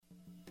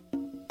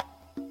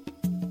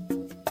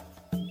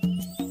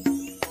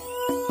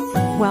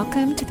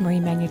Welcome to the Marie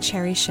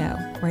Manuchehri Show,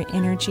 where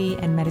energy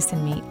and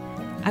medicine meet.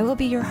 I will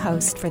be your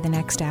host for the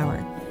next hour.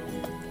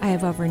 I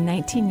have over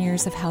 19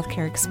 years of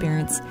healthcare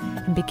experience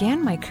and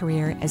began my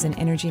career as an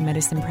energy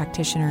medicine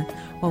practitioner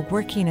while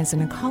working as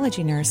an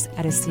oncology nurse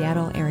at a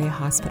Seattle area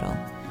hospital.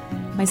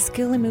 My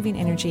skill in moving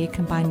energy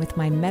combined with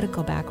my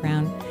medical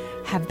background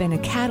have been a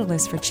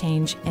catalyst for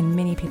change in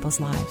many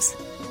people's lives.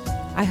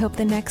 I hope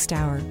the next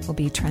hour will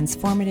be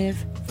transformative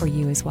for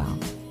you as well.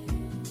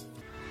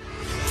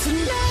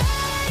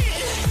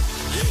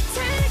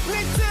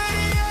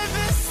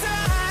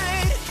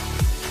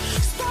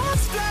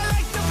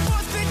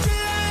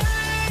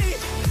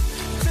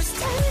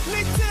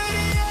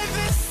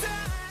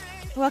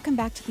 Welcome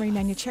back to the Marie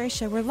Manuchehri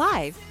Show. We're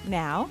live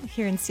now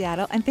here in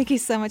Seattle, and thank you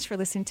so much for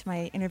listening to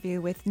my interview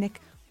with Nick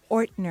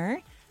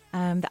Ortner,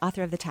 the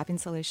author of The Tapping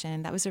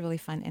Solution. That was a really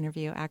fun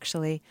interview,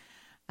 actually.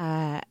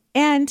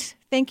 And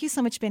thank you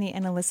so much, Benny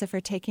and Alyssa, for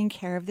taking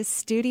care of the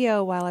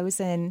studio while I was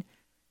in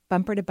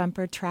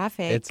bumper-to-bumper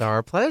traffic. It's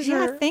our pleasure.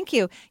 Yeah, thank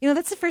you. You know,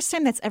 that's the first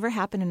time that's ever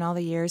happened in all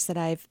the years that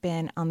I've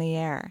been on the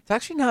air. It's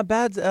actually not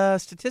bad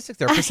statistics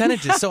there,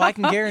 percentages, so I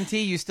can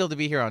guarantee you still to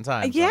be here on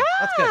time. Yeah, so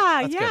that's good.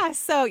 That's yeah. Good.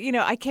 So, you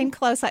know, I came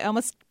close. I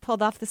almost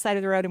pulled off the side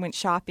of the road and went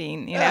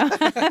shopping, you know.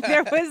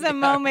 There was a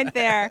moment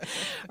there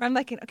where I'm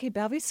like, okay,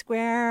 Bellevue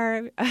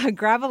Square,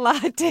 grab a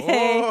latte,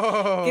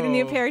 Whoa. get a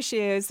new pair of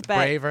shoes. But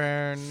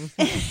Bravern.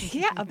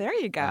 yeah, oh, there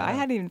you go. I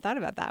hadn't even thought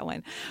about that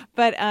one.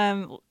 But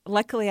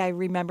luckily, I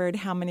remembered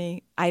how many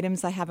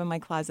items I have in my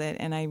closet,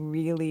 and I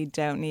really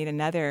don't need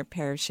another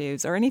pair of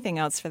shoes or anything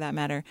else for that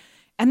matter.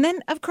 And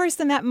then, of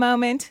course, in that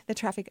moment, the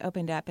traffic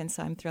opened up, and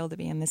so I'm thrilled to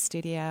be in the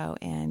studio.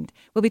 And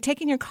we'll be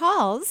taking your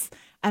calls.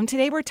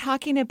 Today we're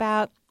talking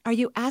about, are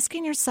you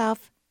asking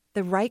yourself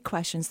the right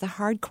questions, the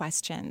hard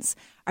questions?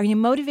 Are you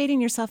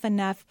motivating yourself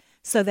enough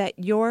so that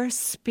your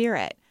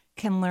spirit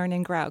can learn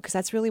and grow? Because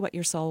that's really what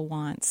your soul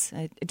wants.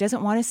 It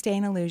doesn't want to stay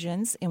in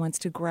illusions. It wants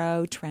to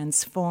grow,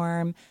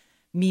 transform,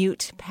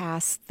 mute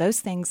past those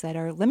things that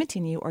are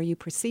limiting you or you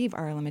perceive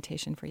are a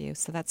limitation for you.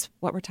 So that's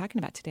what we're talking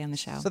about today on the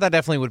show. So that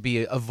definitely would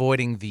be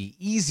avoiding the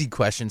easy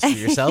questions for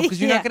yourself because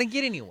you're Yeah. not going to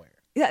get anywhere.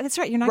 Yeah, that's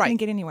right. You're not going to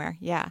get anywhere.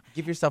 Yeah.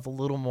 Give yourself a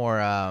little more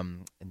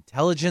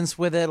intelligence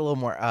with it, a little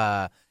more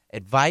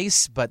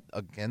advice. But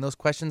again, those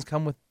questions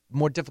come with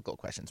more difficult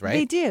questions, right?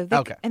 They do.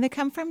 Okay. And they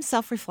come from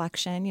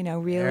self-reflection, you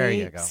know, There really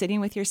you go. sitting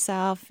with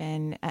yourself.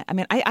 And I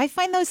mean, I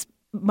find those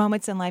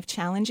moments in life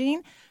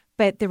challenging,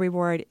 but the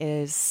reward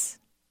is,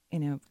 you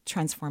know,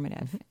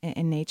 transformative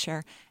in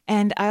nature.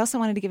 And I also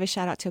wanted to give a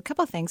shout out to a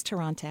couple of things.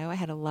 Toronto. I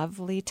had a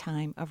lovely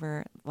time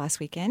over last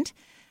weekend.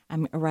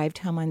 Arrived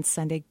home on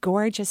Sunday.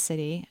 Gorgeous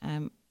city.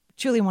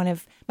 Truly one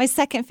of my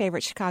second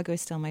favorite. Chicago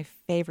is still my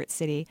favorite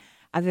city,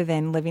 other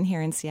than living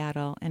here in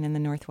Seattle and in the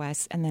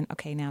Northwest. And then,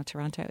 okay, now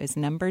Toronto is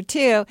number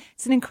 2.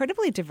 It's an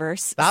incredibly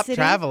diverse Stop city.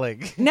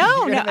 traveling. No, You're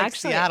gonna no, make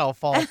actually. Seattle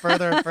fall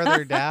further and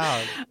further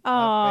down.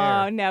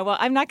 Oh, no. Well,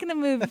 I'm not going to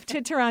move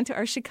to Toronto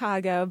or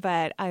Chicago,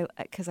 but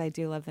because I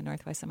do love the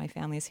Northwest and my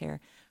family's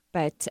here.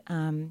 But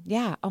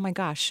yeah, oh my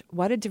gosh,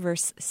 what a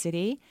diverse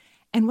city.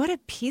 And what a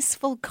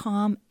peaceful,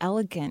 calm,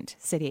 elegant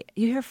city.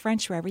 You hear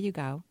French wherever you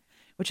go,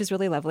 which is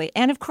really lovely.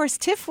 And of course,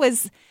 TIFF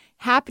was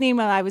happening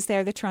while I was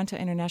there, the Toronto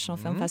International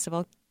Film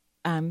Festival.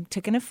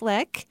 Took in a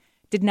flick.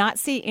 Did not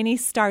see any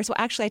stars. Well,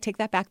 actually, I take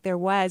that back. There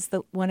was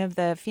one of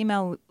the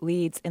female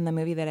leads in the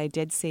movie that I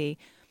did see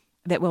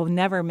that will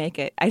never make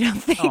it, I don't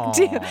think.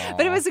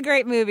 But it was a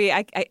great movie.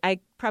 I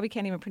probably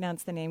can't even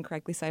pronounce the name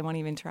correctly, so I won't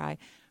even try.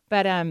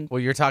 But Well,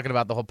 you're talking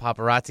about the whole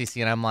paparazzi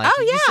scene. I'm like,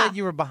 Oh, you yeah. said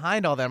you were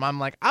behind all them. I'm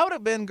like, I would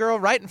have been, girl,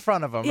 right in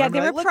front of them. yeah, I'm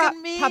there like, were look at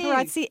me.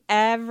 paparazzi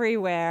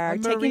everywhere,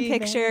 I'm taking Marie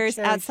pictures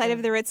Manuchehri outside Show.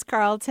 of the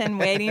Ritz-Carlton,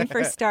 waiting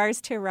for stars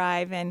to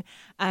arrive. And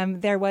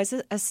there was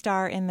a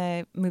star in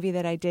the movie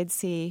that I did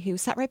see who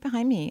sat right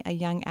behind me, a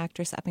young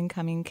actress,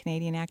 up-and-coming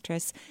Canadian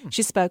actress.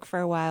 She spoke for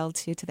a while,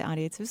 to the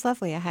audience. It was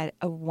lovely. I had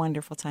a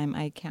wonderful time.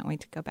 I can't wait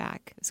to go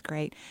back. It was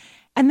great.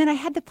 And then I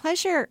had the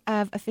pleasure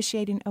of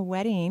officiating a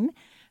wedding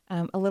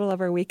a little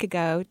over a week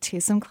ago to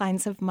some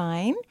clients of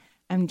mine,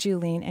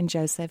 Julene and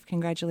Joseph.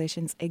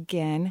 Congratulations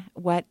again.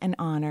 What an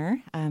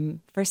honor.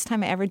 First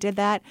time I ever did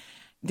that.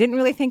 Didn't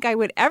really think I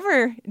would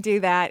ever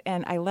do that,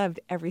 and I loved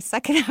every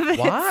second of it.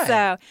 Why? So,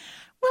 well,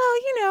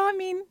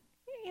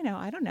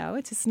 I don't know.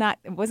 It's just not,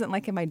 it wasn't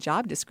like in my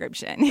job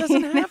description. It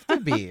doesn't have to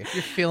be. If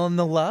you're feeling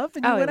the love,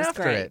 then you Oh, went it was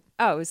after great. it.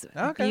 Oh, it was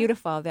Okay.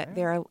 beautiful. That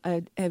they're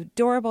an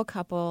adorable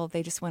couple.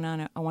 They just went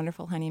on a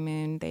wonderful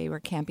honeymoon. They were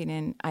camping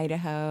in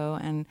Idaho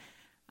and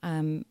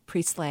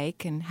Priest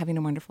Lake and having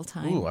a wonderful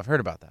time. Ooh, I've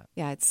heard about that.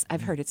 Yeah,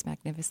 I've heard it's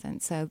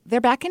magnificent. So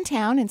they're back in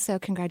town, and so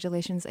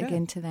congratulations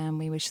again to them.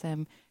 We wish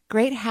them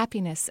great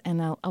happiness and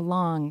a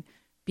long,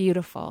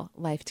 beautiful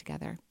life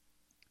together.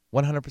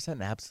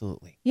 100%,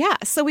 absolutely. Yeah,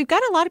 so we've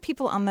got a lot of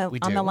people on the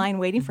We on the do. line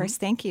waiting for us.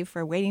 Thank you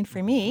for waiting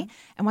for me.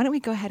 And why don't we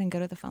go ahead and go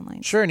to the phone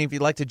lines? Sure, and if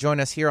you'd like to join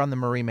us here on the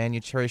Marie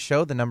Manuchehri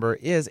Show, the number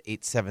is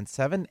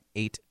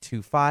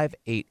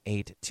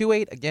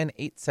 877-825-8828. Again,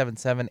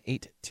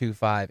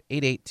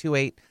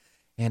 877-825-8828.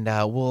 And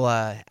we'll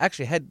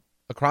actually head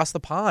across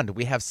the pond,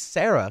 we have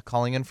Sarah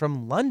calling in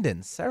from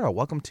London. Sarah,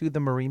 welcome to the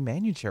Marie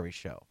Manucherry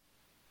Show.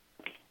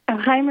 Oh,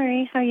 hi,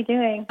 Marie. How are you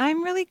doing?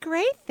 I'm really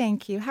great,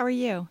 thank you. How are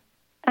you?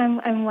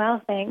 I'm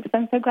well, thanks.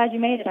 I'm so glad you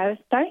made it. I was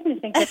starting to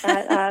think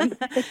that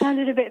it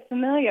sounded a bit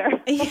familiar.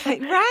 Yeah,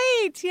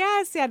 right.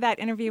 Yes. Yeah, that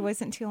interview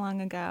wasn't too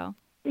long ago.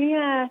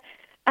 Yeah.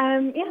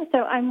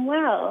 So I'm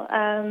well.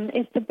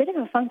 It's a bit of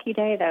a funky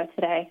day, though,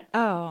 today.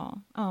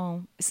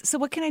 Oh. So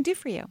what can I do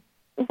for you?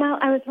 Well,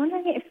 I was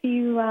wondering if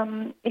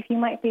you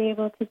might be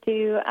able to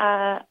do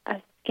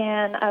a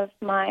scan of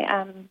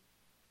my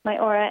my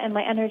aura and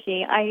my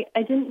energy. I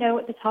didn't know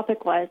what the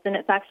topic was, and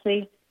it's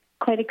actually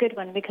quite a good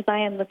one because I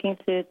am looking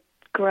to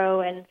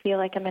grow and feel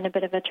like I'm in a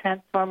bit of a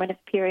transformative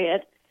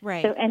period.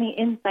 Right. So any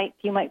insights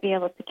you might be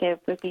able to give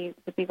would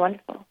be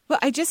wonderful. Well,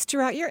 I just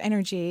drew out your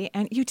energy,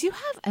 and you do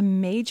have a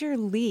major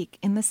leak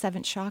in the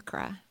seventh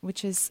chakra,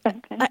 which is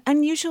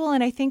unusual,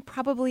 and I think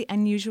probably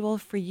unusual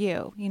for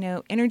you. You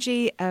know,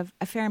 energy of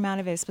a fair amount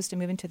of it is supposed to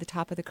move into the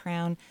top of the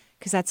crown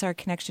because that's our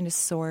connection to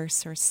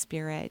source or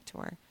spirit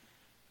or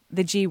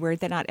the G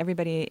word that not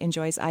everybody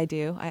enjoys. I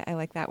do. I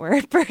like that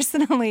word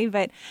personally,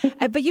 but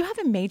you have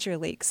a major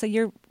leak. So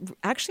you're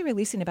actually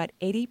releasing about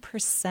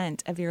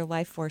 80% of your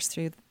life force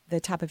through the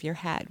top of your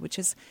head, which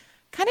is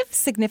kind of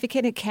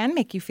significant. It can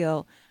make you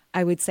feel,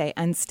 I would say,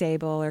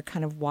 unstable or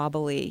kind of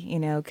wobbly, you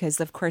know,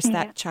 because of course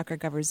that chakra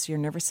governs your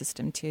nervous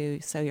system too.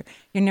 So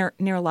your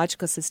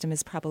neurological system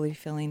is probably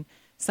feeling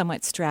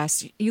somewhat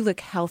stressed. You look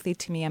healthy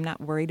to me. I'm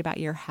not worried about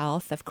your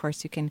health. Of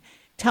course, you can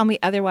tell me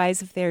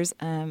otherwise if there's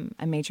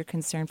a major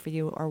concern for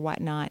you or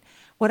whatnot.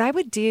 What I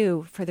would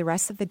do for the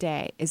rest of the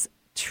day is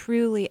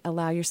truly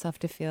allow yourself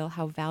to feel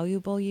how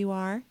valuable you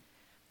are,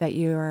 that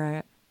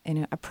you're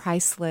a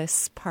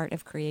priceless part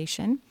of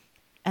creation,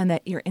 and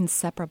that you're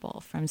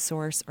inseparable from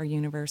source or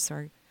universe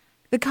or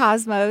the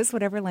cosmos,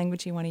 whatever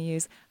language you want to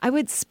use. I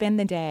would spend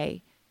the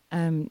day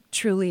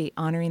truly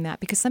honoring that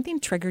because something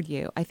triggered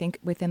you, I think,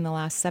 within the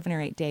last 7 or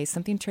 8 days.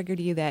 Something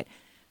triggered you that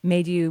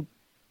made you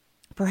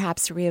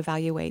perhaps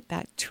reevaluate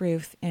that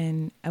truth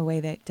in a way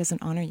that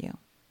doesn't honor you.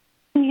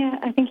 Yeah,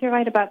 I think you're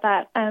right about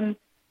that.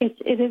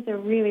 It is a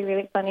really,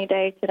 really funny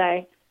day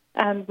today.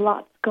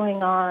 Lots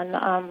going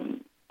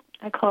on.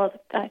 I called,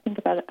 I think,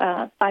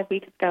 about 5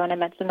 weeks ago, and I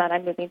mentioned that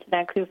I'm moving to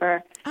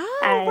Vancouver. Oh,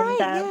 right,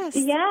 yes.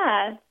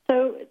 Yeah,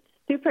 so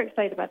super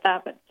excited about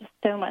that, but just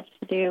so much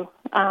to do.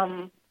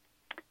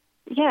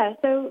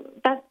 So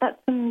that's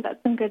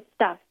some good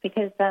stuff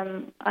because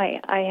I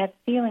have a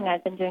feeling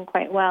I've been doing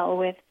quite well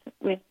with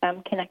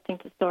connecting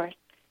to source.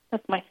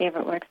 That's my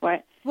favorite word for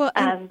it. Well,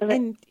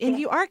 and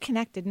you are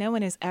connected. No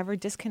one is ever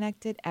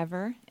disconnected,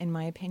 ever, in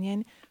my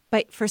opinion.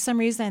 But for some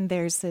reason,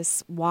 there's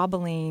this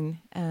wobbling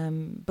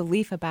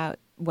belief about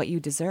what you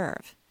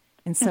deserve.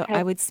 And so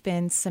I would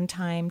spend some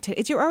time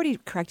you're already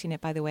correcting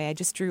it, by the way. I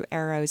just drew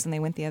arrows and they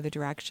went the other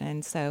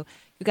direction. So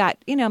you got,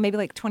 maybe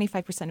like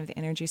 25% of the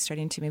energy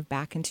starting to move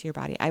back into your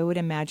body. I would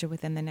imagine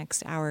within the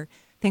next hour,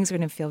 things are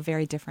going to feel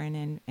very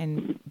different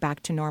and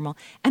back to normal.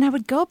 And I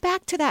would go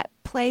back to that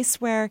place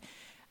where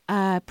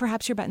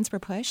perhaps your buttons were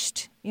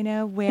pushed,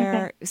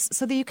 where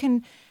so that you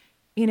can,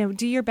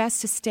 do your best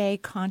to stay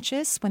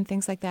conscious when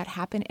things like that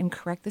happen and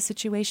correct the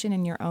situation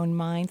in your own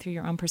mind through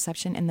your own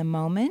perception in the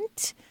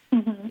moment.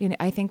 Mm-hmm.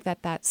 I think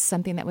that that's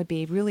something that would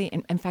be really,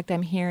 in fact,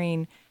 I'm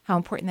hearing how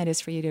important that is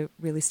for you to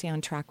really stay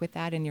on track with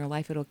that in your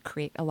life. It'll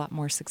create a lot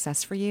more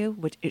success for you,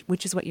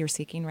 which is what you're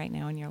seeking right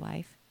now in your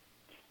life.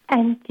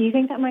 And do you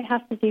think that might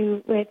have to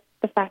do with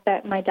the fact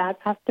that my dad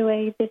passed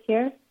away this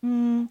year?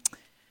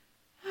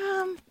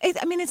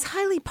 It's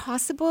highly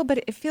possible, but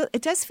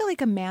it does feel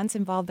like a man's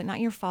involved, but not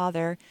your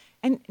father.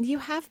 And you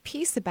have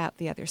peace about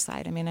the other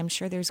side. I mean, I'm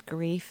sure there's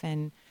grief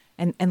and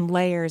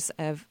layers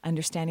of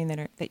understanding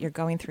that you're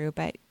going through,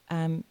 but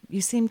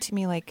you seem to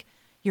me like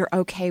you're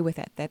okay with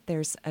it, that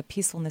there's a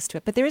peacefulness to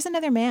it. But there is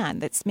another man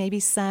that's maybe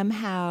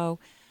somehow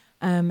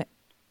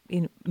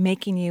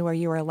making you, or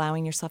you are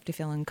allowing yourself to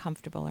feel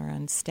uncomfortable or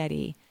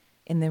unsteady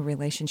in the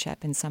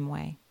relationship in some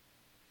way.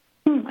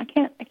 I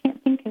can't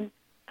think of.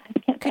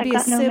 Could I've be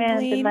got a sibling. No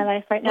man in my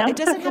life right now. Well, it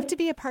doesn't have to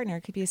be a partner.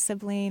 It could be a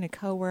sibling, a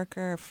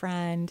coworker, a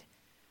friend.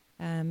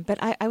 But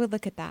I would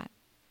look at that.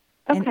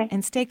 Okay.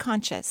 And stay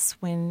conscious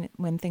when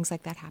things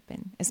like that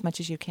happen as much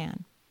as you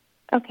can.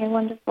 Okay,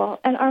 wonderful.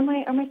 And are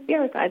my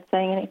spirit guides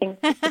saying anything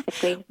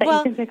specifically that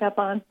you can pick up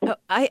on?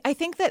 I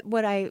think that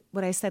what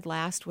I said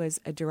last was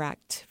a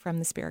direct from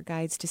the spirit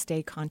guides to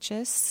stay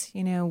conscious.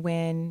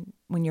 When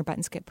your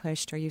buttons get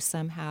pushed or you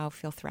somehow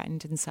feel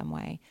threatened in some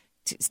way,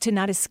 to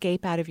not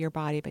escape out of your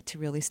body, but to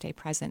really stay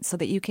present, so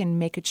that you can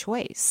make a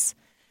choice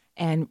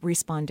and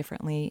respond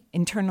differently,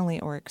 internally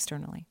or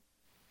externally.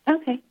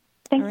 Okay.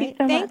 Thank you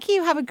so much. Thank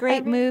you. Have a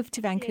great move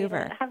to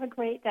Vancouver. Have a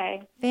great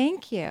day.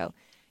 Thank you.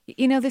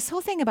 This whole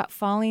thing about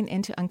falling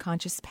into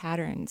unconscious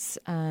patterns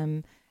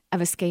of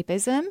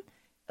escapism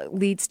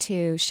leads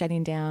to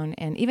shutting down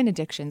and even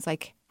addictions,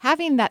 like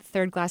having that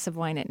third glass of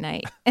wine at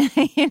night,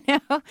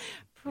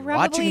 You're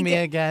watching me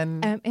get-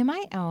 again. Am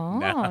I? Oh,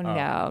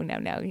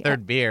 no.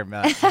 Third beer,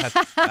 man.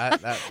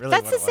 That really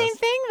That's what the it same was.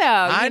 thing, though.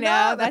 I you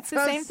know. That's the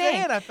what same I'm thing.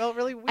 saying. I felt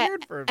really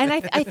weird for a And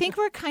minute. I think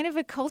we're kind of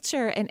a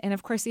culture, and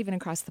of course, even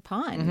across the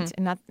pond,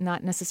 and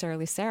not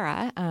necessarily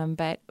Sarah,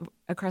 but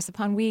across the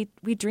pond, we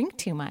drink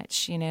too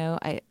much.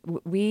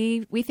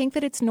 We think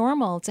that it's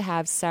normal to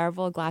have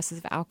several glasses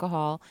of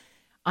alcohol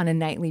on a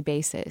nightly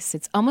basis.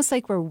 It's almost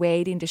like we're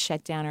waiting to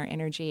shut down our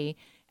energy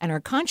and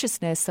our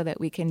consciousness so that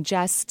we can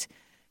just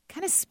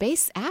kind of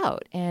space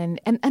out. And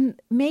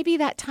maybe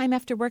that time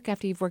after work,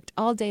 after you've worked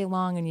all day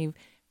long and you've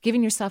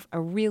given yourself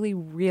a really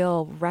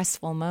real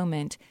restful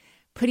moment,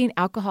 putting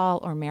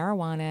alcohol or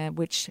marijuana,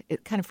 which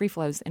it kind of free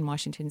flows in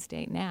Washington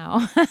State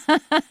now.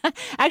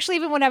 Actually,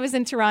 even when I was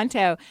in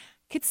Toronto,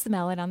 could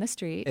smell it on the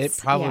streets. It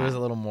probably was a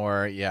little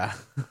more,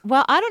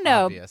 Well, I don't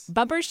know. Obvious.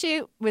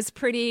 Bumbershoot was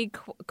pretty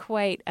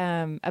quite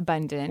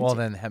abundant. Well,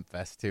 then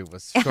Hempfest too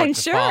was short I'm to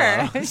sure.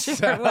 follow. I'm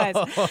sure it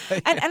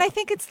was. And I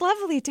think it's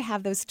lovely to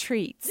have those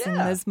treats and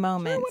those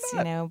moments,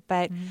 why not?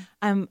 But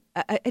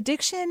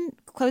addiction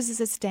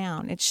closes us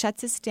down. It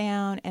shuts us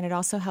down, and it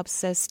also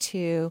helps us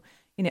to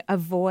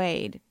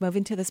avoid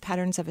moving to those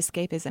patterns of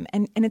escapism.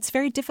 And it's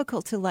very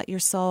difficult to let your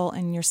soul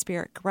and your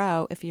spirit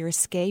grow if you're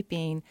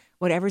escaping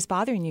whatever's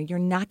bothering you. You're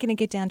not going to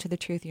get down to the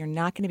truth. You're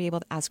not going to be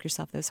able to ask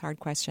yourself those hard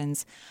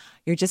questions.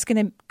 You're just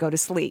going to go to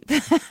sleep.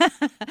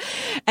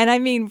 And I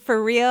mean,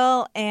 for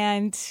real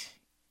and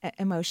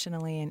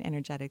emotionally and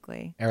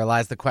energetically. There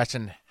lies the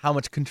question, how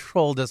much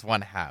control does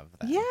one have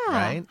then,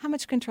 right? How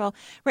much control?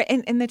 Right.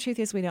 And the truth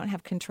is we don't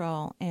have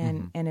control.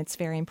 And it's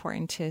very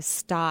important to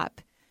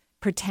stop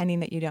pretending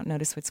that you don't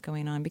notice what's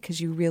going on,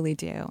 because you really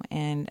do.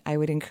 And I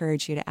would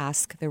encourage you to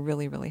ask the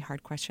really, really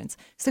hard questions.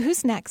 So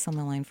who's next on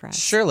the line for us?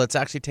 Sure, let's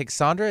actually take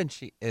Sandra, and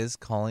she is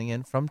calling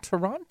in from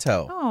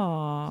Toronto.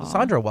 Oh, So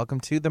Sandra, welcome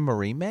to the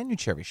Marie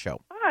Manucherry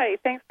Show. Hi,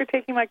 thanks for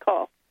taking my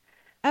call.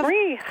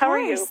 Marie, how are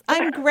you?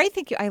 I'm great,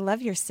 thank you. I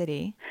love your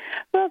city.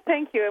 Well,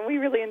 thank you, and we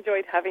really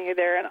enjoyed having you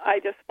there, and I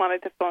just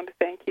wanted to phone to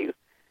thank you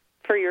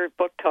for your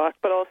book talk,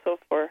 but also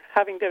for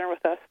having dinner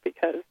with us,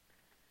 because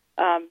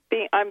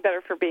I'm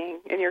better for being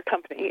in your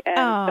company,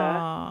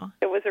 and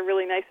it was a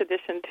really nice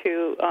addition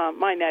to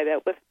my night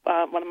out with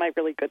one of my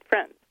really good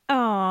friends.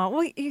 Oh,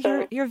 well,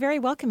 you're very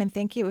welcome, and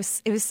thank you.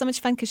 It was so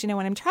much fun because,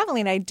 when I'm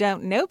traveling, I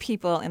don't know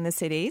people in the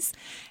cities,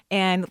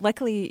 and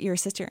luckily your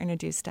sister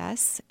introduced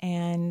us,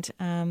 and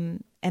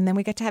then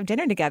we got to have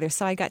dinner together.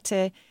 So I got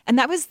to, and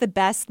that was the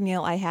best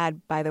meal I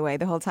had, by the way,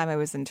 the whole time I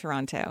was in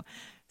Toronto.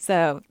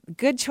 So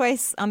good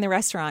choice on the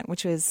restaurant,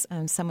 which was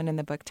someone in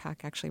the book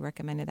talk actually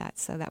recommended that.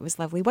 So that was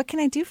lovely. What can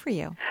I do for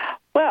you?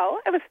 Well,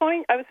 I was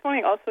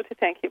phoning also to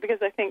thank you, because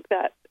I think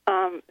that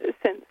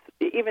since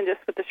even just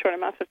with the short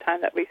amount of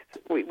time that we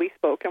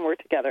spoke and were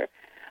together,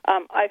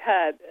 I've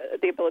had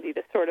the ability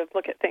to sort of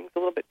look at things a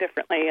little bit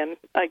differently, and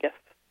I guess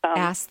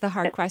ask the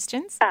hard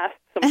questions. Ask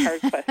some hard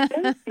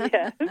questions,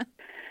 yes,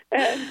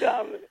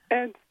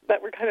 and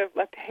that were kind of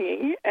left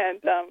hanging.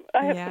 And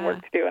I have some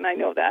work to do, and I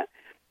know that.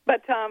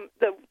 But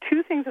the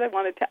two things that I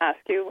wanted to ask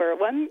you were,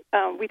 one,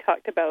 we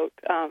talked about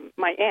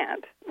my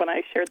aunt when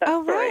I shared that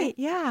story. Oh, right,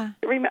 yeah.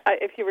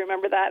 If you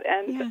remember that.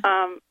 And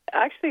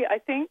actually, I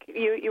think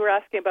you were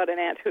asking about an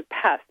aunt who had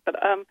passed. But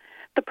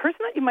the person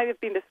that you might have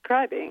been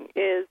describing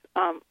is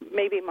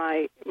maybe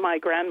my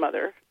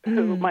grandmother,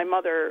 who my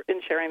mother,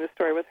 in sharing the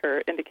story with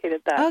her,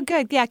 indicated that. Oh,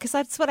 good, yeah, because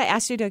that's what I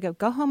asked you to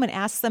go home and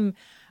ask them.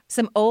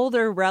 Some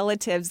older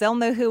relatives, they'll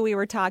know who we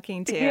were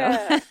talking to.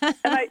 Yeah,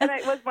 and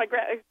it was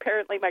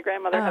apparently my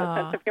grandmother had a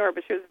sense of humor,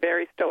 but she was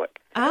very stoic.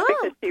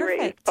 Because she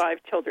raised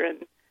 5 children,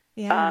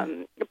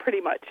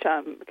 pretty much,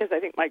 because I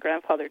think my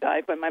grandfather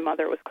died when my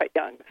mother was quite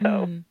young.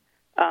 So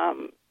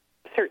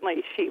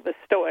certainly she was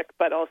stoic,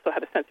 but also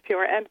had a sense of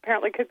humor, and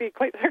apparently could be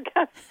quite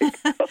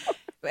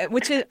sarcastic.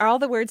 Which are all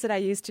the words that I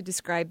used to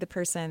describe the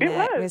person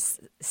that was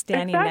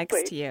standing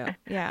next to you.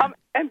 Yeah.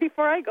 And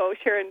before I go,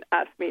 Sharon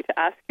asked me to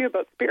ask you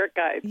about spirit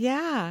guides.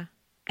 Yeah.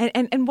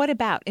 And what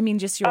about? I mean,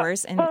 just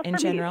yours in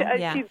general?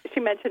 She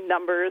mentioned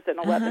numbers and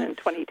 11 and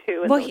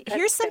 22. Well,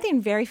 here's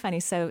something very funny.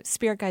 So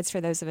spirit guides,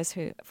 for those of us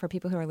for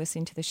people who are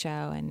listening to the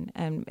show, and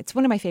it's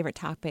one of my favorite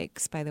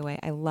topics, by the way.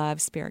 I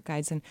love spirit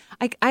guides. And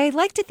I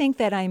like to think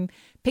that I'm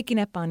picking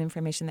up on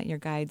information that your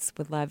guides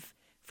would love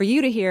for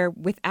you to hear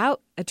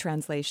without a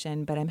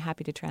translation, but I'm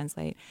happy to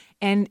translate.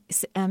 And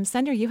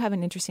Sandra, you have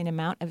an interesting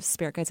amount of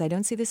spirit guides. I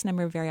don't see this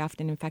number very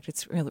often. In fact,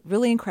 it's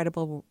really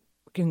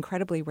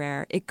incredibly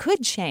rare. It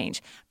could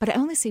change, but I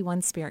only see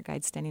one spirit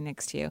guide standing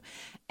next to you.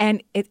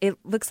 And it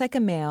looks like a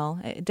male.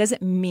 It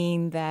doesn't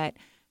mean that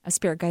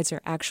spirit guides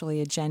are actually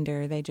a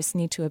gender. They just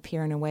need to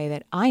appear in a way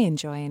that I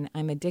enjoy, and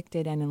I'm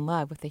addicted and in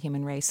love with the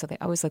human race, so they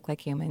always look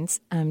like humans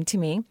to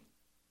me.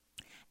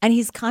 And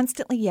he's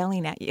constantly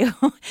yelling at you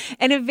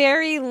in a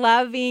very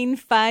loving,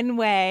 fun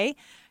way.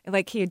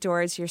 Like he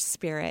adores your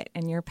spirit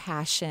and your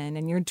passion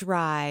and your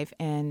drive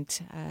and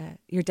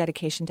your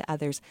dedication to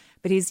others.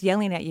 But he's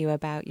yelling at you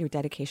about your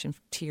dedication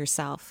to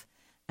yourself.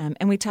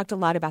 And we talked a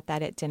lot about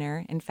that at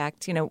dinner. In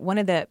fact, one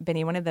of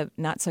the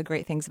not so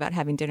great things about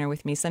having dinner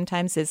with me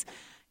sometimes is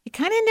you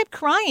kind of end up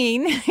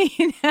crying,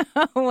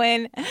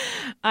 when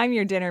I'm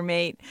your dinner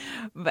mate.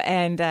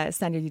 And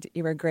Sandra,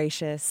 you were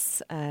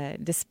gracious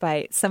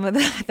despite some of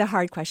the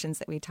hard questions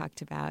that we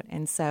talked about.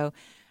 And so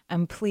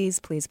please,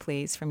 please,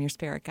 please, from your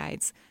spirit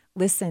guides,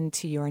 listen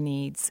to your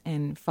needs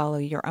and follow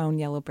your own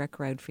yellow brick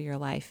road for your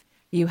life.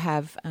 You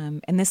have,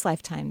 in this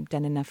lifetime,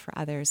 done enough for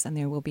others, and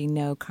there will be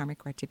no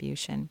karmic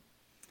retribution.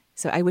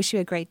 So I wish you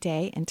a great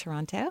day in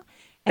Toronto.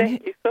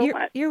 Thank you so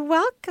much. You're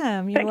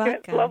welcome. You're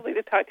welcome. It's lovely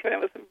to talk to you,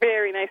 and it was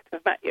very nice to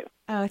have met you.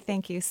 Oh,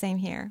 thank you. Same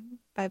here.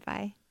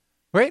 Bye-bye.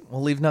 Great.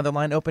 We'll leave another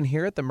line open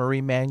here at the Marie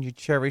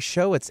Manucherry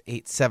Show. It's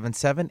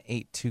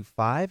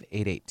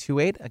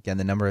 877-825-8828. Again,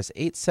 the number is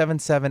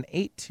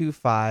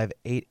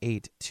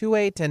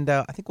 877-825-8828. And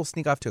I think we'll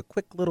sneak off to a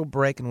quick little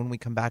break, and when we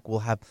come back, we'll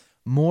have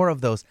more of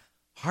those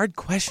hard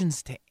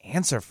questions to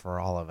answer for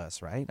all of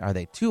us, right? Are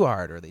they too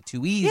hard? Or are they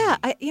too easy? Yeah,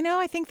 I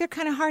think they're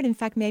kind of hard. In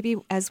fact, maybe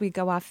as we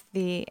go off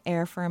the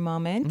air for a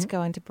moment,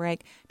 go into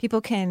break,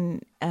 people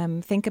can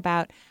think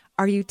about,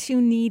 are you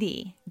too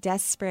needy,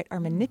 desperate,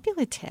 or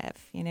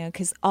manipulative?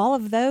 Because all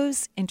of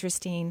those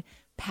interesting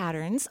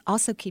patterns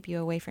also keep you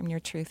away from your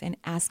truth and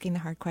asking the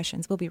hard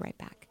questions. We'll be right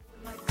back.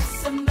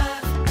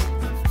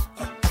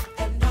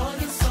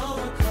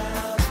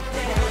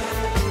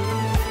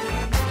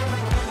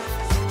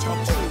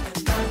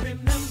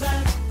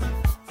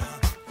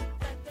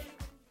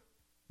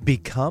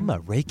 Become a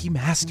Reiki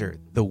Master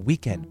the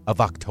weekend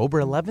of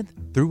October 11th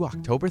through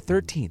October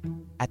 13th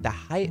at the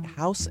Hyatt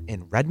House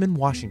in Redmond,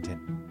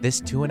 Washington. This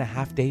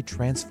 2.5-day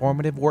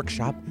transformative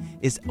workshop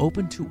is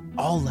open to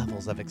all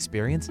levels of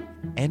experience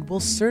and will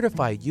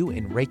certify you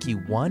in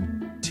Reiki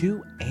 1,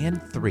 2,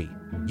 and 3.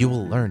 You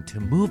will learn to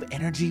move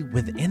energy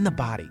within the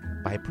body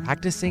by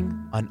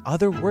practicing on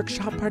other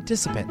workshop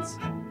participants.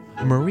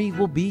 Marie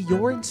will be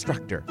your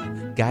instructor,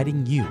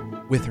 guiding you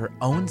with her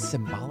own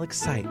symbolic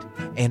sight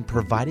and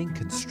providing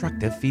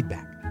constructive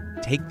feedback.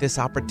 Take this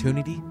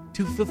opportunity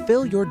to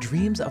fulfill your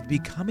dreams of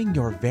becoming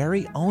your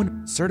very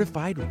own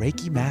certified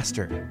Reiki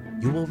Master.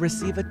 You will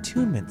receive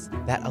attunements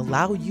that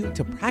allow you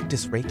to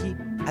practice Reiki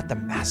at the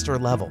master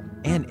level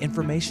and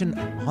information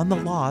on the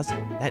laws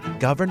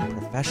that govern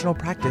professional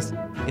practice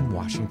in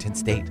Washington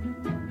State.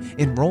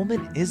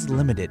 Enrollment is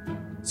limited,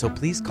 so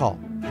please call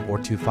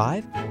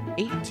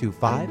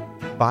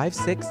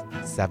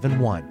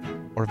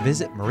 425-825-5671 or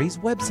visit Marie's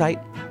website,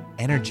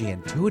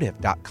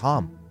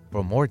 energyintuitive.com,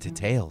 for more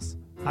details.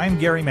 I'm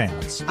Gary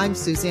Mance. I'm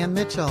Suzanne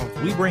Mitchell.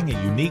 We bring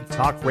a unique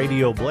talk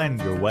radio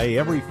blend your way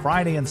every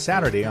Friday and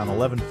Saturday on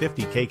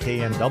 1150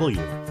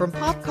 KKNW. From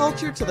pop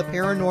culture to the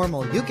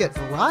paranormal, you get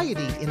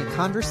variety in a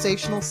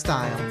conversational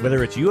style.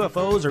 Whether it's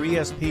UFOs or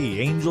ESP,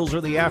 angels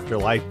or the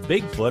afterlife,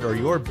 Bigfoot or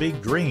your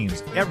big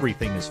dreams,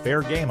 everything is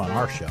fair game on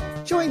our show.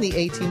 Join the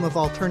A-Team of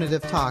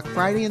Alternative Talk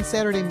Friday and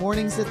Saturday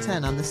mornings at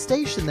 10 on the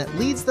station that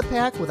leads the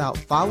pack without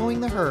following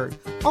the herd.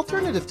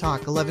 Alternative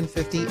Talk,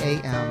 1150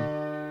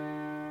 AM.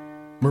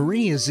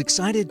 Marie is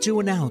excited to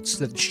announce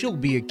that she'll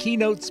be a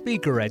keynote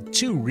speaker at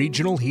 2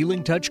 regional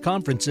Healing Touch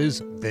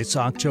conferences this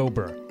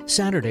October.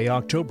 Saturday,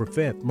 October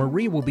 5th,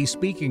 Marie will be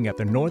speaking at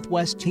the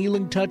Northwest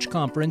Healing Touch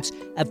Conference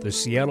at the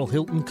Seattle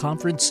Hilton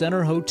Conference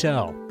Center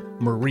Hotel.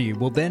 Marie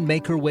will then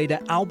make her way to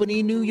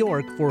Albany, New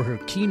York for her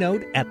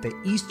keynote at the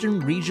Eastern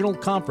Regional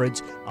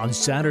Conference on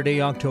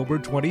Saturday, October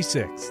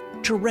 26th.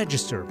 To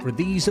register for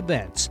these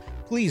events,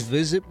 please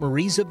visit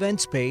Marie's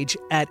events page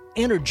at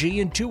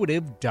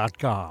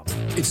energyintuitive.com.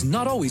 It's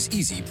not always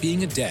easy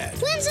being a dad.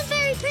 When's the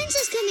fairy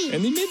princess coming?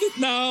 Any minute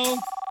now.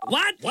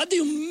 What? What do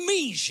you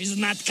mean she's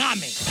not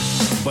coming?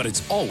 But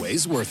it's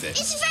always worth it.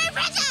 It's the fairy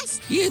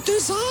princess! It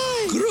is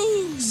I,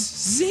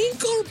 Grooves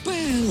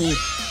Zinkelbell.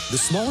 The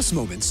smallest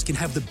moments can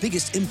have the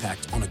biggest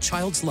impact on a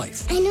child's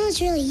life. I know it's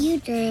really you,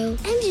 Drew.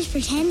 I'm just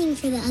pretending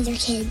for the other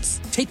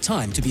kids. Take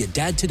time to be a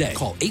dad today.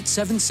 Call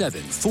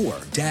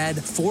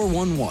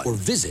 877-4DAD-411 or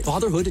visit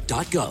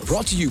fatherhood.gov.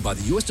 Brought to you by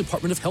the U.S.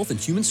 Department of Health and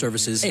Human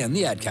Services and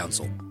the Ad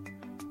Council.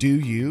 Do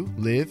you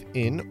live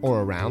in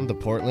or around the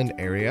Portland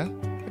area?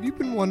 Have you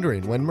been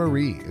wondering when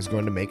Marie is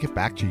going to make it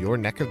back to your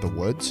neck of the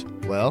woods?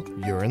 Well,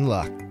 you're in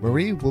luck.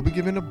 Marie will be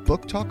giving a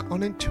book talk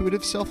on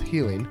intuitive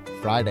self-healing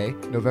Friday,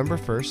 November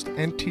 1st,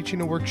 and teaching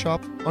a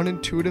workshop on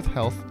intuitive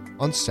health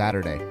on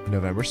Saturday,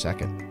 November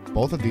 2nd.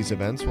 Both of these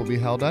events will be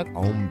held at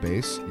Om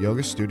Base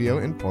Yoga Studio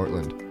in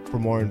Portland. For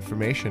more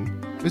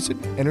information,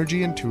 visit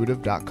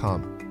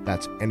energyintuitive.com.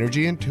 That's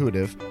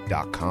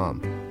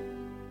energyintuitive.com.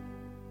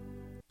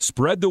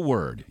 Spread the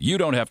word. You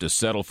don't have to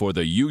settle for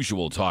the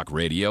usual talk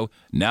radio.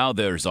 Now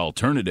there's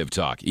Alternative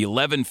Talk,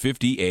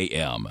 1150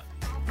 AM.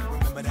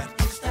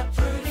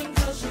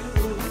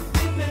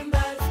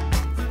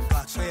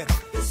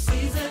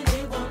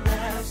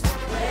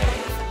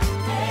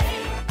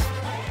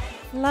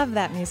 Love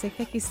that music.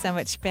 Thank you so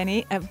much,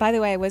 Benny. By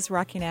the way, I was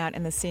rocking out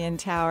in the CN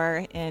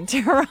Tower in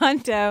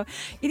Toronto,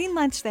 eating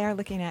lunch there,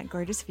 looking at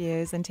gorgeous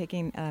views and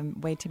taking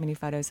way too many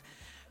photos.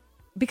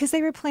 Because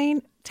they were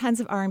playing tons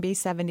of R&B,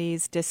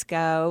 70s,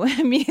 disco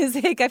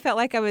music. I felt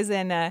like I was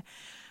in a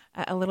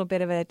little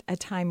bit of a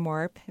time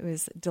warp. It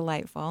was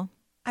delightful.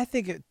 I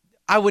think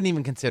I wouldn't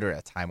even consider it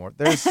a time warp.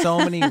 There's so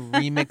many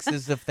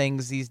remixes of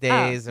things these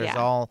days. There's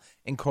all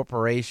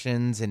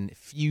incorporations and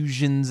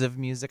fusions of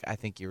music. I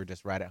think you were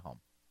just right at home.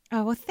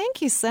 Oh, well,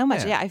 thank you so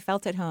much. Yeah, I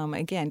felt at home.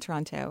 Again,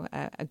 Toronto,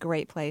 a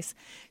great place.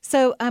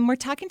 So we're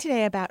talking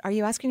today about, are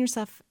you asking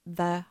yourself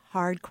the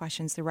hard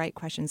questions, the right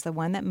questions, the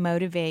one that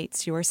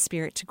motivates your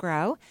spirit to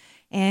grow?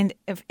 And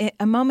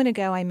a moment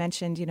ago, I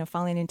mentioned,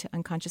 falling into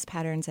unconscious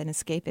patterns and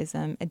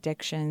escapism,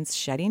 addictions,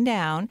 shutting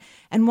down.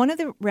 And one of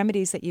the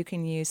remedies that you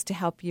can use to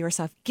help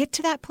yourself get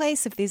to that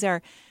place, if these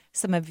are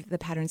some of the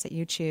patterns that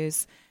you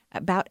choose,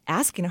 about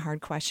asking a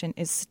hard question,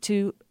 is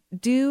to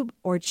do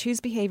or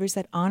choose behaviors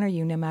that honor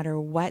you no matter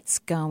what's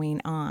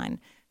going on.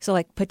 So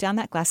like put down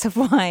that glass of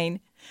wine,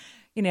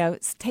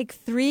 take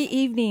 3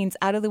 evenings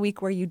out of the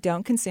week where you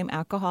don't consume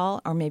alcohol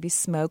or maybe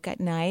smoke at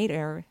night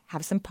or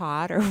have some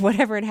pot or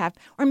whatever it have,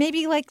 or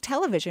maybe like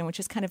television, which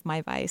is kind of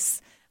my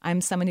vice.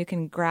 I'm someone who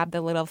can grab the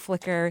little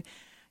flicker,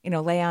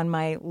 lay on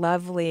my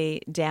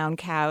lovely down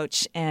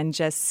couch and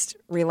just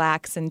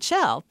relax and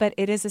chill. But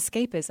it is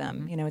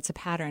escapism. It's a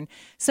pattern.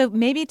 So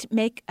maybe to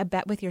make a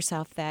bet with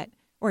yourself that,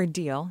 or a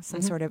deal,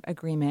 some sort of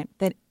agreement,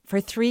 that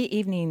for 3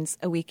 evenings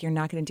a week, you're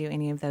not going to do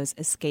any of those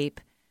escape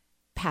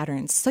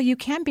patterns. So you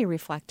can be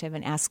reflective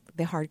and ask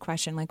the hard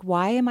question, like,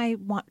 why am I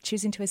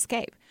choosing to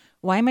escape?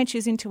 Why am I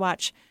choosing to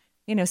watch,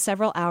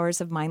 several hours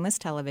of mindless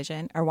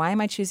television? Or why am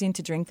I choosing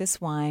to drink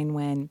this wine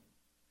when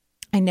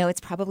I know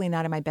it's probably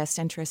not in my best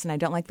interest and I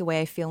don't like the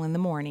way I feel in the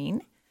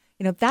morning?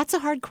 That's a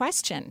hard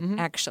question,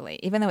 actually.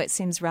 Even though it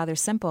seems rather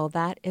simple,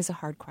 that is a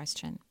hard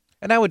question.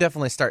 And I would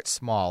definitely start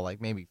small,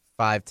 like maybe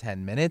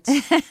 5-10 minutes.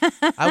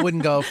 I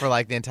wouldn't go for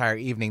like the entire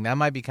evening. That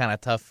might be kind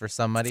of tough for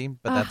somebody,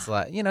 but that's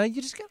like, you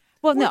just got.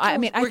 Well, no, I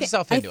mean, I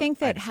think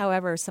that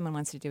however someone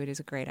wants to do it is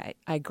a great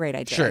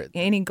idea. Sure.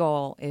 Any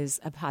goal is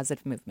a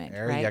positive movement,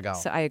 there right? You go.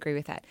 So I agree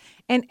with that.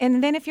 And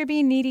then if you're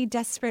being needy,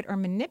 desperate, or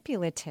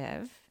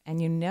manipulative,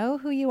 and you know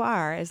who you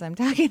are as I'm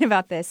talking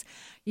about this,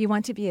 you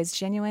want to be as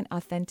genuine,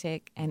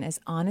 authentic, and as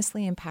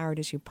honestly empowered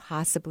as you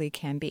possibly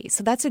can be.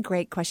 So that's a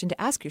great question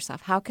to ask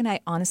yourself. How can I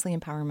honestly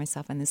empower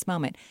myself in this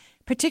moment,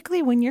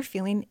 particularly when you're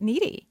feeling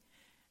needy?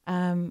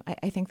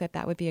 I think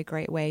that would be a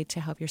great way to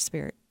help your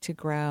spirit to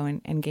grow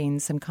and gain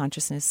some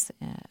consciousness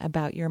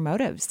about your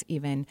motives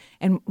even,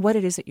 and what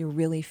it is that you're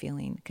really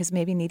feeling. Because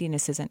maybe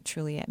neediness isn't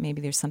truly it. Maybe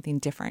there's something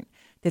different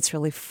that's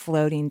really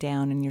floating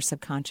down in your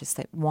subconscious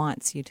that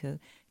wants you to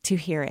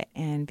hear it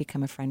and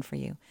become a friend for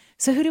you.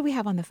 So who do we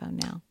have on the phone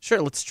now?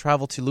 Sure, let's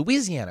travel to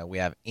Louisiana. We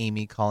have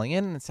Amy calling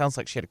in, and it sounds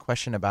like she had a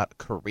question about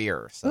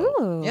career.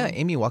 So, yeah,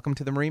 Amy, welcome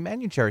to the Marie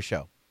Manucherry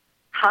Show.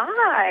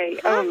 Hi.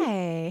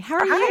 Hi. How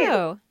are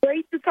you?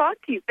 Great to talk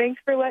to you. Thanks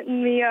for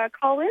letting me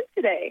call in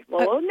today. I'm a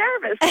little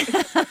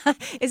nervous.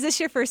 Is this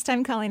your first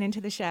time calling into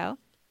the show?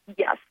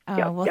 Yes.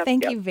 Oh,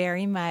 thank you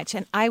very much.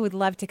 And I would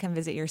love to come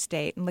visit your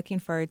state. I'm looking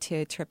forward to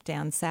a trip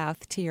down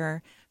south to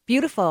your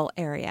beautiful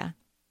area.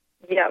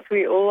 Yes,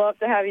 we love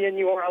to have you in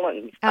New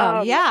Orleans.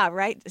 Oh, yeah,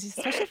 right.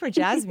 Especially for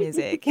jazz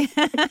music.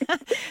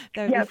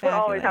 Yes, we're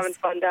always having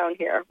fun down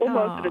here. Well,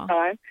 most of the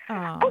time.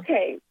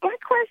 Okay, my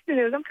question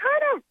is, I'm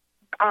kind of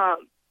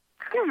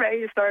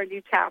ready to start a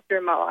new chapter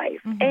in my life.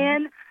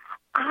 And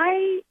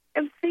I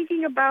am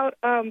thinking about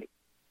not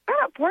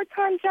a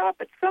part-time job,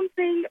 but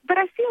something, but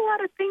I see a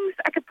lot of things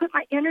I could put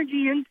my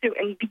energy into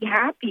and be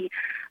happy.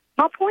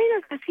 My point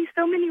is, I see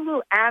so many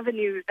little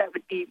avenues that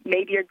would be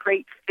maybe a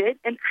great fit,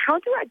 and how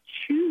do I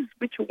choose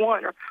which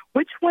one, or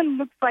which one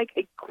looks like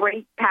a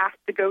great path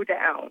to go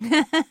down?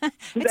 Does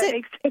that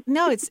make sense?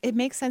 No, it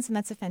makes sense, and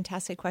that's a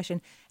fantastic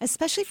question,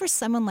 especially for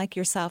someone like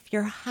yourself.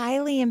 You're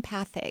highly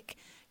empathic.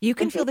 You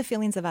can feel the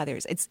feelings of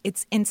others.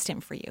 It's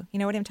instant for you. You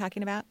know what I'm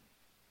talking about?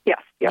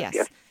 Yes.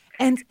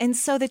 And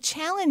so the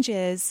challenge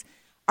is,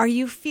 are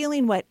you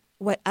feeling what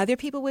other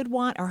people would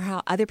want, or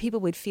how other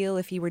people would feel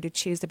if you were to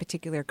choose a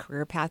particular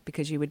career path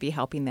because you would be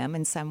helping them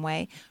in some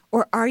way?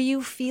 Or are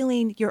you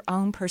feeling your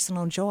own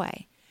personal joy?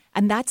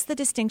 And that's the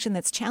distinction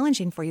that's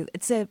challenging for you.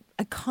 It's a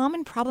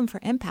common problem for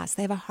empaths.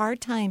 They have a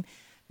hard time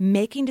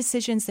making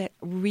decisions that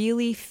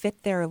really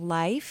fit their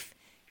life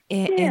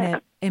in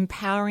an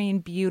empowering,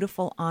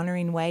 beautiful,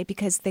 honoring way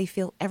because they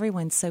feel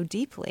everyone so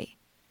deeply.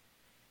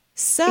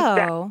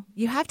 So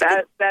you have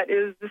to. That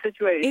is the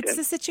situation. It's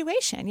the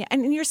situation, yeah,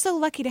 and you're so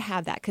lucky to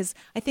have that, because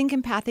I think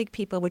empathic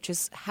people, which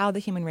is how the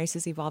human race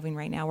is evolving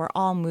right now, we're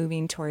all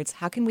moving towards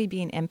how can we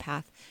be an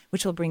empath,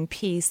 which will bring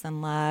peace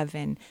and love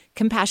and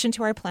compassion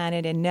to our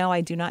planet. And no,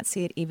 I do not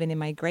see it even in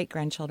my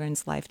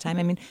great-grandchildren's lifetime.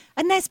 I mean,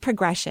 a nice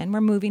progression.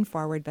 We're moving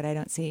forward, but I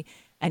don't see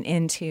an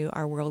end to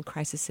our world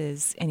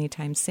crises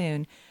anytime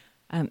soon.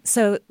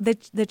 So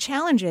the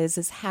challenge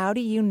is how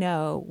do you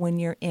know when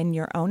you're in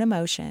your own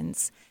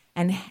emotions,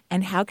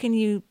 and how can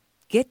you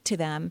get to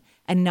them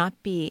and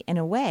not be, in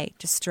a way,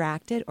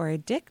 distracted or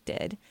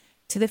addicted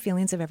to the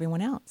feelings of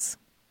everyone else?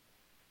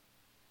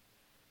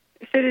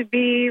 Should it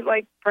be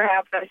like,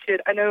 perhaps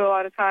I know a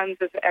lot of times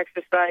as an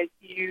exercise,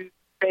 you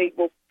say,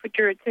 well, put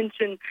your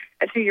attention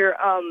into your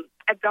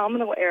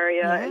abdominal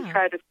area and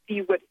try to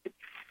see what it's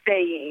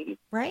saying.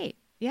 Right.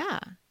 Yeah.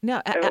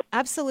 No,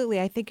 absolutely.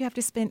 I think you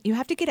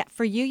have to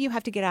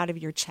get out of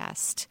your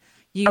chest.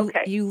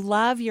 You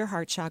love your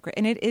heart chakra,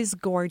 and it is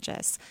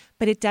gorgeous,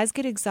 but it does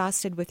get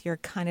exhausted with your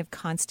kind of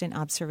constant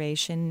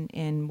observation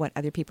in what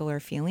other people are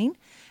feeling.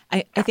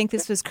 I think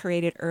this was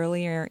created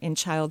earlier in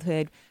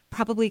childhood,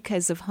 probably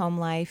because of home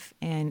life,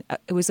 and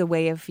it was a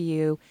way of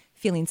you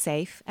feeling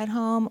safe at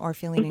home or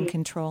feeling in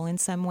control in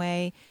some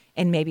way,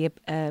 and maybe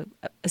a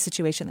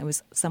situation that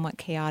was somewhat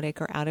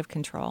chaotic or out of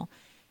control.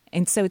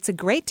 And so it's a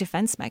great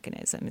defense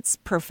mechanism. It's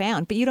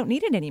profound, but you don't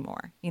need it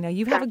anymore.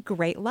 You have a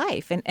great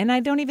life. And I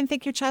don't even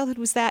think your childhood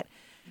was that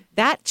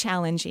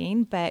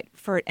challenging. But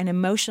for an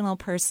emotional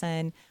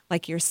person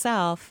like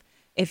yourself,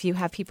 if you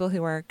have people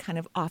who are kind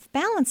of off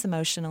balance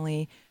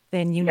emotionally,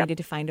 then you needed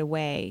to find a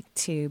way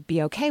to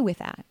be okay with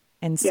that.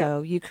 And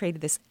so you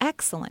created this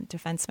excellent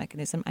defense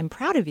mechanism. I'm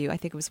proud of you. I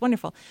think it was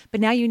wonderful.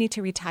 But now you need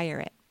to retire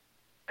it.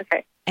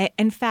 Okay.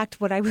 In fact,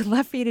 what I would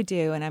love for you to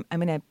do, and I'm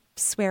going to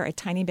swear a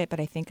tiny bit, but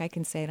I think I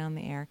can say it on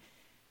the air.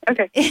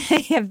 Okay.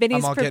 Yeah,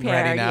 Vinny's I'm all prepared.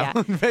 Getting ready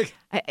now.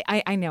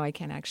 Yeah. I know I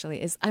can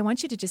actually. I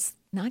want you to just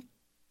not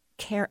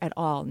care at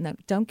all. No,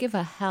 don't give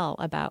a hell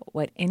about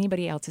what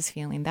anybody else is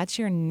feeling. That's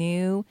your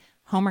new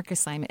homework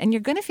assignment. And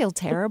you're going to feel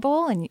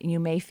terrible, and you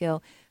may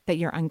feel that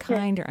you're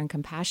unkind or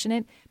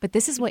uncompassionate, but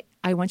this is what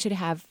I want you to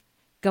have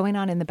going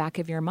on in the back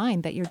of your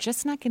mind, that you're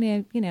just not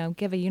going to,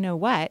 give a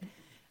you-know-what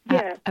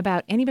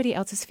about anybody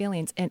else's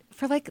feelings, and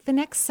for like the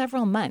next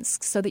several months,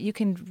 so that you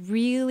can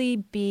really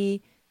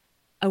be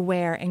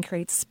aware and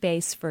create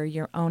space for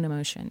your own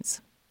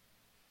emotions.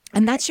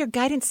 And that's your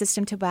guidance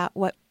system to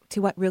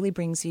what really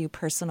brings you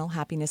personal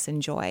happiness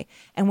and joy.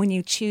 And when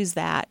you choose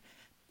that,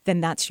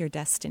 then that's your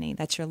destiny.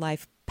 That's your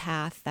life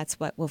path. That's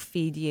what will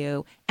feed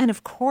you. And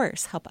of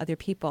course, help other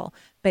people.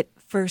 But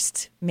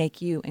first,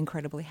 make you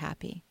incredibly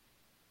happy.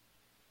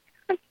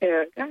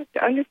 Yeah,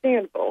 gotcha.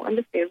 Understandable.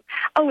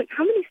 Oh, wait,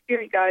 how many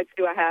spirit guides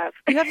do I have?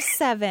 You have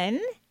 7.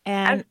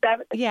 And I have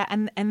 7. Yeah,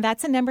 and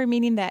that's a number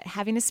meaning that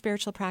having a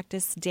spiritual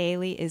practice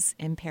daily is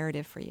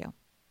imperative for you.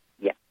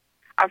 Yeah.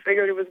 I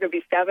figured it was going to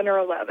be 7 or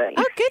 11.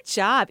 Oh, good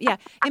job. Yeah.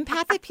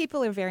 Empathic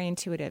people are very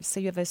intuitive, so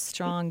you have a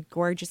strong,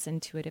 gorgeous,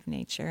 intuitive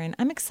nature. And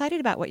I'm excited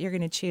about what you're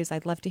going to choose.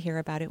 I'd love to hear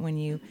about it when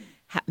you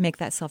make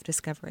that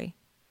self-discovery.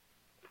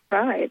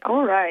 Right.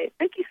 All right.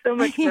 Thank you so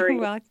much, Marie.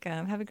 You're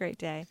welcome. Have a great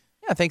day.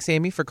 Yeah, thanks,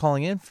 Amy, for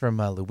calling in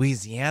from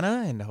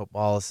Louisiana, and I hope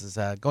all this is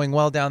going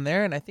well down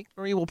there. And I think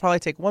Marie will probably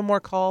take one more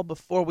call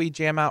before we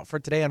jam out for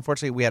today.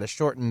 Unfortunately, we had a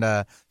shortened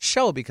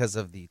show because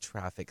of the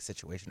traffic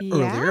situation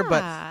earlier,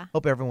 but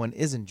hope everyone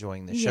is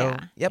enjoying the show.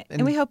 Yep,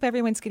 and we hope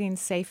everyone's getting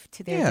safe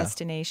to their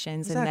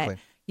destinations, and that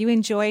you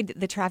enjoyed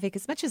the traffic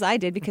as much as I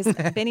did, because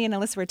Benny and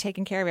Alyssa were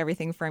taking care of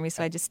everything for me,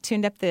 so I just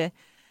tuned up the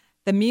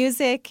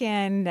music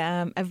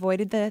and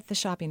avoided the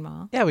shopping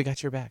mall. Yeah, we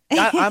got your back.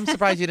 I'm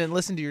surprised you didn't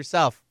listen to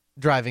yourself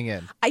driving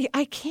in.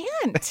 I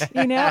can't.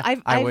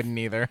 I wouldn't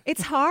either.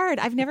 It's hard.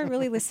 I've never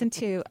really listened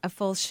to a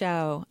full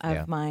show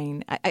of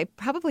mine. I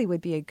probably would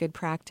be a good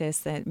practice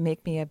that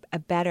make me a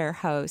better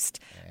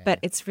host, but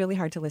it's really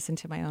hard to listen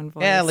to my own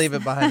voice. Yeah, leave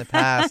it behind the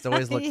past.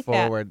 Always look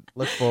forward.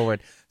 Look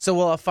forward. So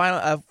we'll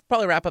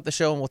probably wrap up the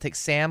show, and we'll take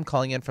Sam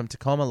calling in from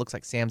Tacoma. Looks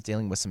like Sam's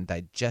dealing with some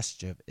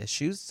digestive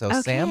issues. So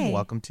Sam,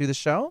 welcome to the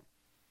show.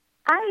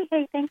 Hi.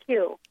 Hey, thank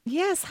you.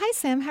 Yes. Hi,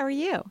 Sam. How are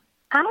you?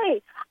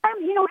 Hi.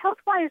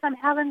 Health-wise, I'm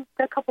having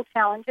a couple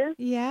challenges.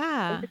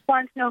 Yeah. I just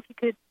wanted to know if you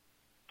could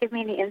give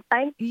me any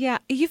insight. Yeah,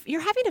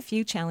 you're having a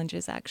few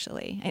challenges,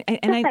 actually. I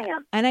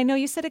am. And I know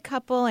you said a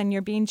couple, and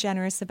you're being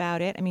generous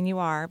about it. I mean, you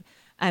are,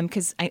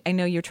 because I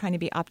know you're trying to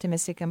be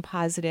optimistic and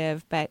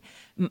positive, but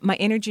my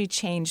energy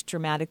changed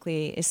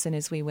dramatically as soon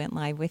as we went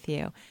live with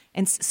you.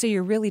 And so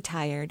you're really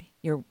tired.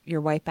 You're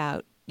wiped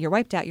out. You're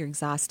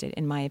exhausted,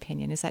 in my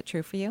opinion. Is that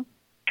true for you?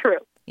 True.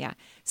 Yeah.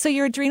 So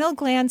your adrenal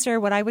glands are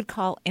what I would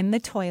call in the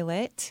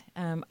toilet.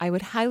 I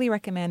would highly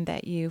recommend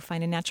that you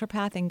find a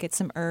naturopath and get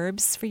some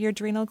herbs for your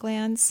adrenal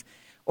glands,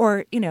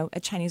 or, a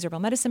Chinese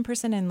herbal medicine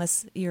person,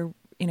 unless you're,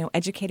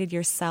 educated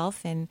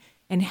yourself in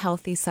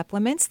healthy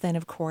supplements. Then,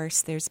 of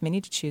course, there's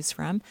many to choose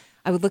from.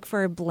 I would look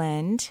for a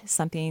blend,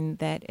 something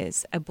that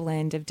is a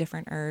blend of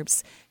different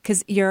herbs,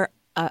 because you're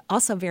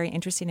also very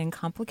interesting and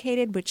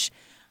complicated, which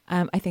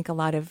I think a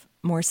lot of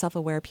more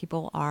self-aware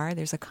people are.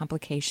 There's a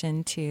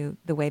complication to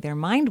the way their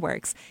mind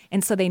works.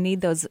 And so they need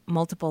those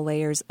multiple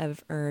layers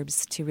of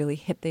herbs to really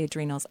hit the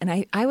adrenals.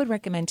 And I would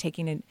recommend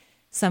taking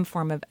some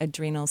form of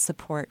adrenal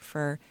support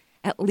for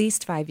at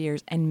least 5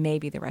 years and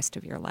maybe the rest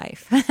of your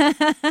life.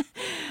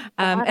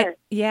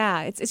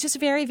 It's just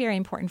very, very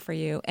important for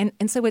you.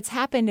 And so what's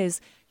happened is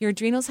your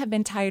adrenals have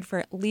been tired for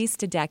at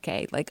least a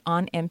decade, like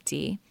on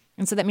empty.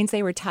 And so that means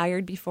they were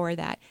tired before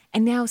that.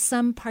 And now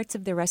some parts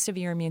of the rest of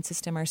your immune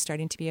system are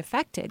starting to be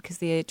affected, because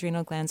the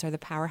adrenal glands are the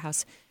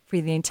powerhouse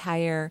for the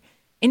entire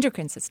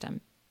endocrine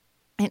system.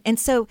 And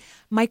so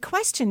my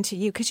question to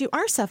you, because you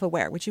are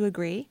self-aware, would you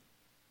agree?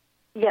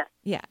 Yes.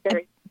 Yeah.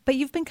 But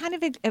you've been kind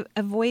of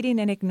avoiding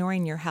and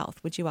ignoring your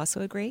health. Would you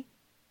also agree?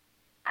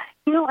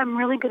 I'm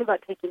really good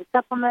about taking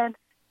supplements,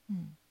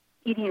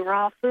 eating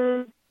raw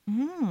food.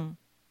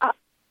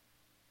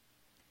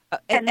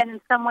 And then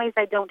in some ways,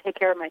 I don't take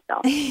care of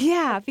myself.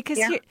 Yeah, because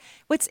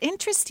what's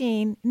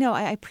interesting,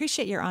 I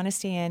appreciate your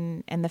honesty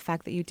and the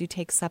fact that you do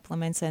take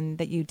supplements and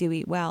that you do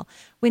eat well.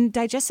 When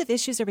digestive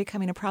issues are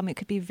becoming a problem, it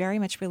could be very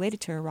much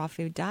related to a raw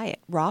food diet.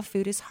 Raw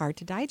food is hard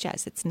to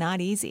digest. It's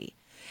not easy.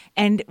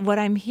 And what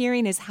I'm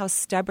hearing is how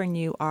stubborn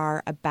you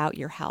are about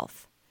your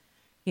health.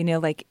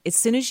 Like as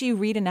soon as you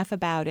read enough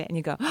about it and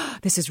you go, oh,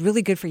 this is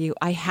really good for you,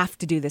 I have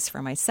to do this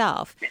for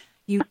myself.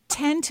 You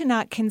tend to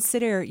not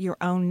consider your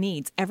own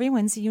needs.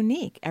 Everyone's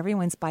unique.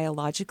 Everyone's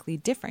biologically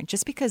different.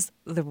 Just because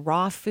the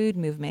raw food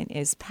movement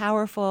is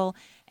powerful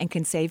and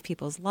can save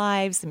people's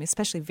lives,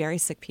 especially very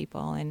sick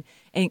people, and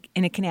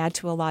it can add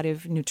to a lot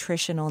of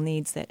nutritional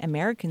needs that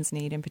Americans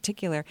need in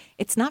particular,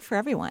 it's not for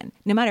everyone.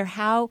 No matter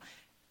how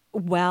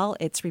well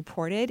it's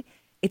reported,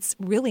 it's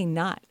really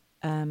not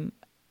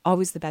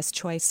always the best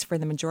choice for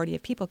the majority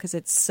of people because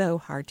it's so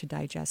hard to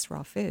digest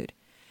raw food.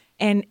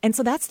 And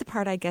so that's the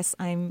part I guess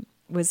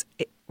was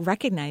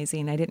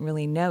recognizing. I didn't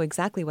really know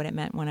exactly what it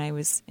meant when I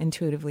was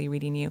intuitively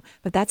reading you,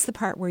 but that's the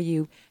part where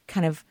you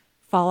kind of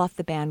fall off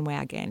the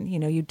bandwagon.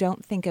 You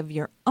don't think of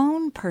your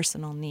own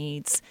personal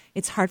needs.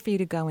 It's hard for you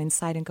to go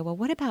inside and go, well,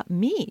 what about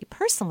me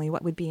personally?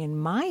 What would be in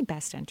my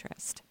best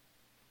interest?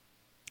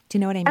 Do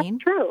you know what I mean?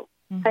 That's true.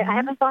 Mm-hmm. I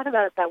haven't thought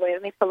about it that way.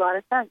 It makes a lot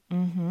of sense.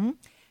 Mm-hmm.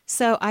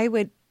 So I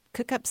would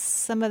cook up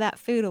some of that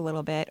food a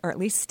little bit, or at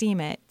least steam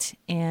it,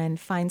 and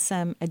find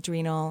some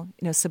adrenal,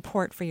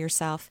 support for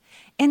yourself,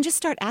 and just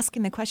start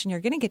asking the question. You're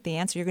going to get the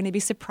answer. You're going to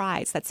be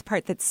surprised. That's the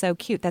part that's so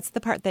cute. That's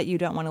the part that you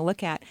don't want to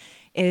look at,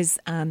 is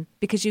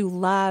because you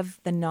love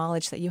the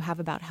knowledge that you have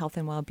about health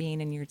and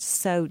well-being, and you're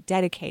so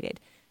dedicated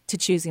to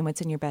choosing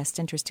what's in your best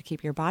interest to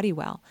keep your body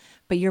well.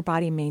 But your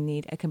body may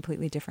need a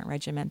completely different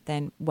regimen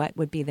than what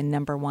would be the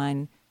number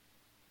one,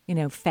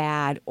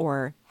 fad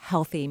or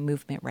healthy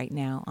movement right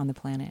now on the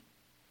planet.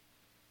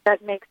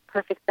 That makes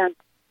perfect sense.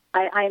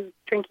 I'm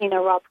drinking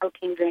a raw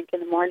protein drink in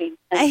the morning.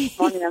 And this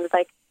morning I was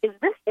like, is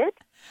this it?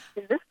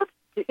 Is this what's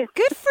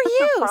good for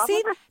you?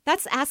 See,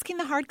 that's asking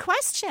the hard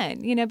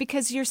question,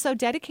 because you're so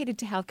dedicated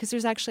to health, because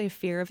there's actually a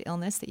fear of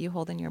illness that you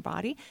hold in your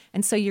body.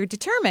 And so you're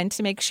determined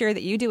to make sure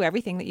that you do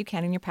everything that you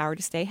can in your power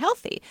to stay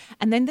healthy.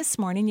 And then this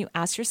morning you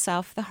ask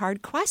yourself the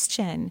hard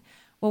question.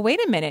 Well,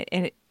 wait a minute.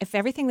 And if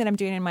everything that I'm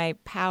doing in my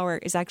power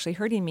is actually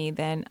hurting me,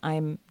 then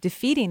I'm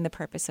defeating the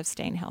purpose of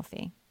staying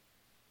healthy.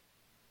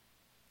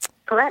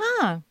 Correct.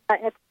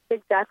 That's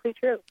exactly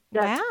true.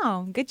 Yes.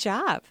 Wow. Good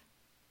job.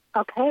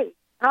 Okay.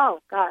 Oh,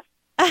 gosh.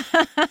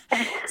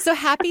 So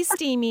happy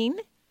steaming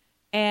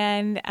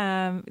and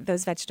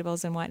those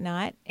vegetables and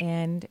whatnot,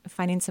 and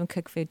finding some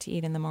cooked food to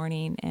eat in the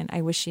morning. And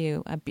I wish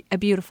you a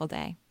beautiful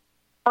day.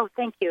 Oh,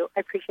 thank you.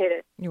 I appreciate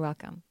it. You're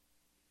welcome.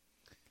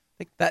 I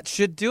think that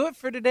should do it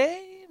for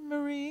today,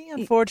 Marie,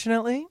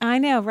 unfortunately. I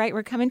know, right?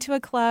 We're coming to a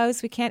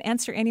close. We can't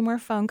answer any more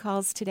phone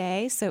calls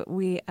today, so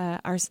we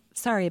are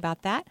sorry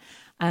about that.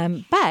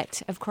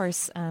 But, of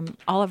course,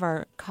 all of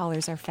our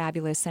callers are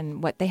fabulous,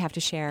 and what they have to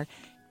share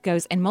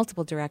goes in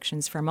multiple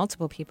directions for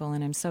multiple people,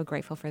 and I'm so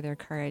grateful for their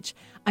courage.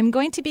 I'm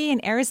going to be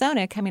in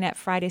Arizona coming up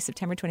Friday,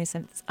 September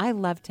 27th. I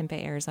love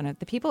Tempe, Arizona.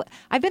 The people,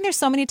 I've been there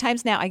so many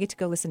times now. I get to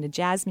go listen to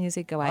jazz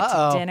music, go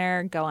out to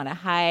dinner, go on a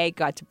hike,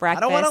 go out to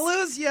breakfast. I don't want to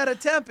lose you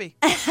at Tempe.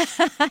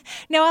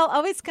 No, I'll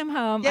always come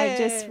home. Yay. I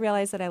just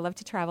realized that I love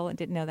to travel and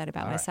didn't know that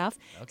about myself.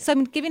 Okay. So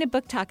I'm giving a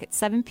book talk at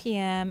 7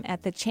 p.m.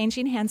 at the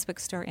Changing Hands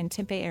Bookstore in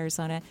Tempe,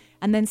 Arizona.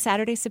 And then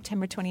Saturday,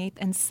 September 28th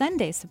and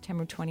Sunday,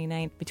 September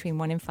 29th, between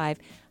 1 and 5,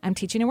 I'm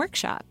teaching a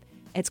workshop.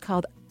 It's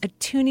called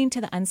Attuning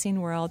to the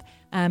Unseen World.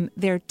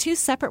 There are two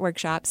separate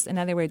workshops. In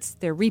other words,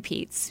 they're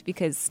repeats,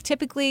 because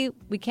typically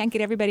we can't get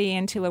everybody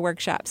into a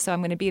workshop. So I'm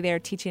going to be there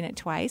teaching it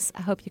twice.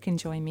 I hope you can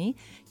join me.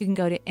 You can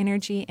go to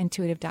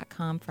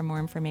energyintuitive.com for more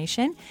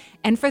information.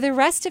 And for the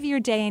rest of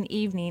your day and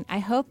evening, I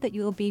hope that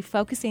you will be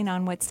focusing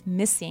on what's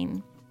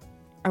missing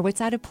or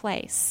what's out of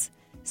place,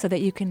 so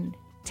that you can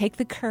take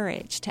the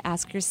courage to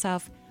ask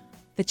yourself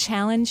the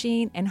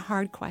challenging and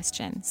hard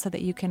question, so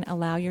that you can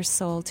allow your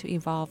soul to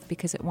evolve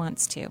because it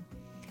wants to.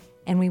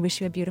 And we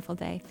wish you a beautiful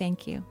day.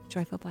 Thank you.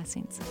 Joyful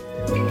blessings.